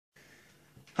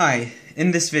Hi,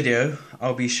 in this video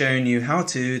I'll be showing you how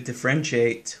to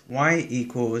differentiate y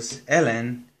equals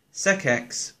ln sec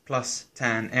x plus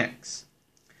tan x.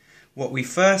 What we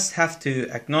first have to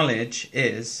acknowledge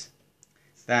is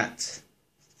that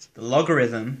the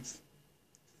logarithm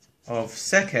of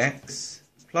sec x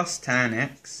plus tan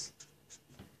x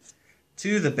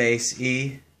to the base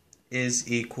e is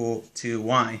equal to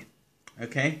y.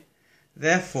 Okay?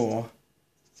 Therefore,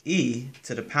 e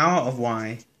to the power of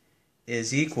y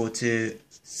is equal to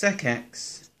sec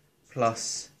x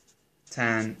plus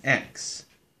tan x.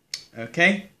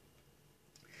 Okay?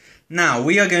 Now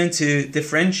we are going to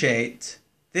differentiate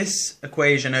this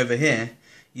equation over here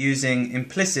using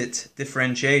implicit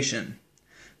differentiation.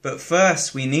 But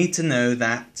first we need to know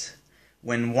that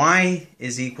when y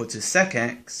is equal to sec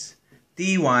x,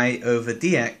 dy over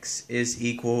dx is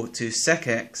equal to sec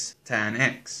x tan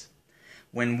x.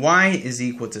 When y is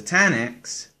equal to tan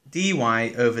x, dy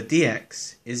over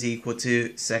dx is equal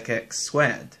to sec x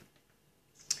squared.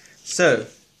 So,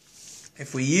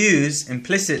 if we use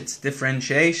implicit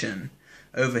differentiation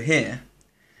over here,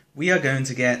 we are going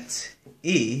to get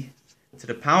e to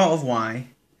the power of y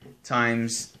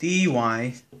times dy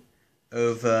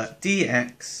over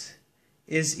dx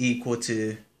is equal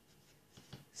to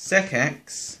sec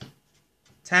x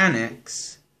tan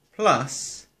x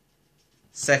plus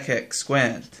sec x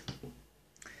squared.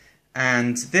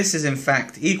 And this is in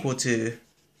fact equal to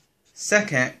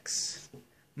sec x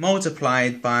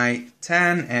multiplied by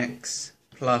tan x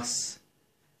plus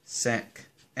sec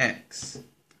x.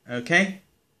 Okay?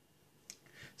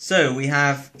 So we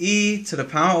have e to the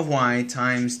power of y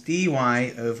times dy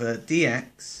over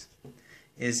dx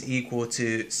is equal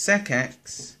to sec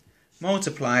x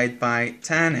multiplied by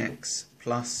tan x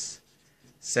plus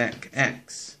sec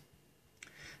x.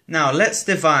 Now let's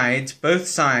divide both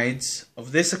sides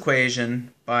of this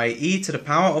equation by e to the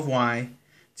power of y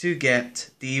to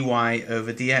get dy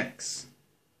over dx.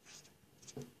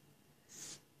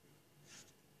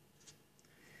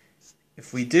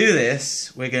 If we do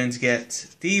this, we're going to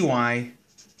get dy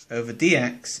over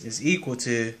dx is equal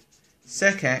to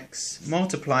sec x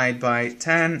multiplied by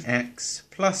tan x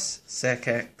plus sec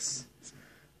x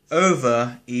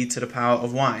over e to the power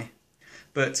of y.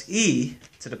 But e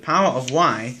to the power of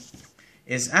y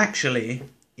is actually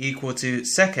equal to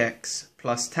sec x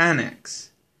plus tan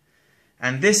x.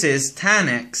 And this is tan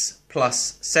x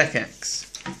plus sec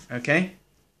x. Okay?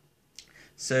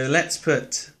 So let's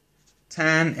put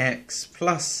tan x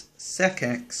plus sec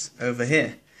x over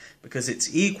here, because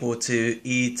it's equal to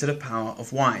e to the power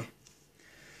of y.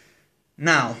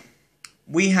 Now,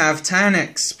 we have tan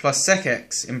x plus sec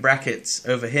x in brackets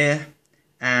over here,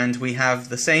 and we have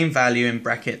the same value in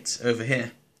brackets over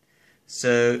here.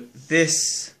 So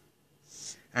this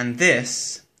and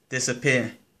this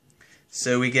disappear.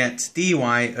 So we get dy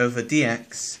over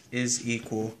dx is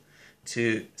equal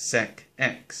to sec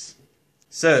x.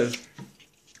 So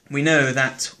we know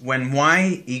that when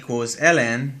y equals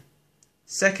ln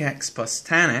sec x plus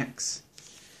tan x,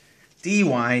 dy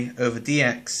over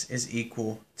dx is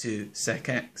equal to sec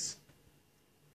x.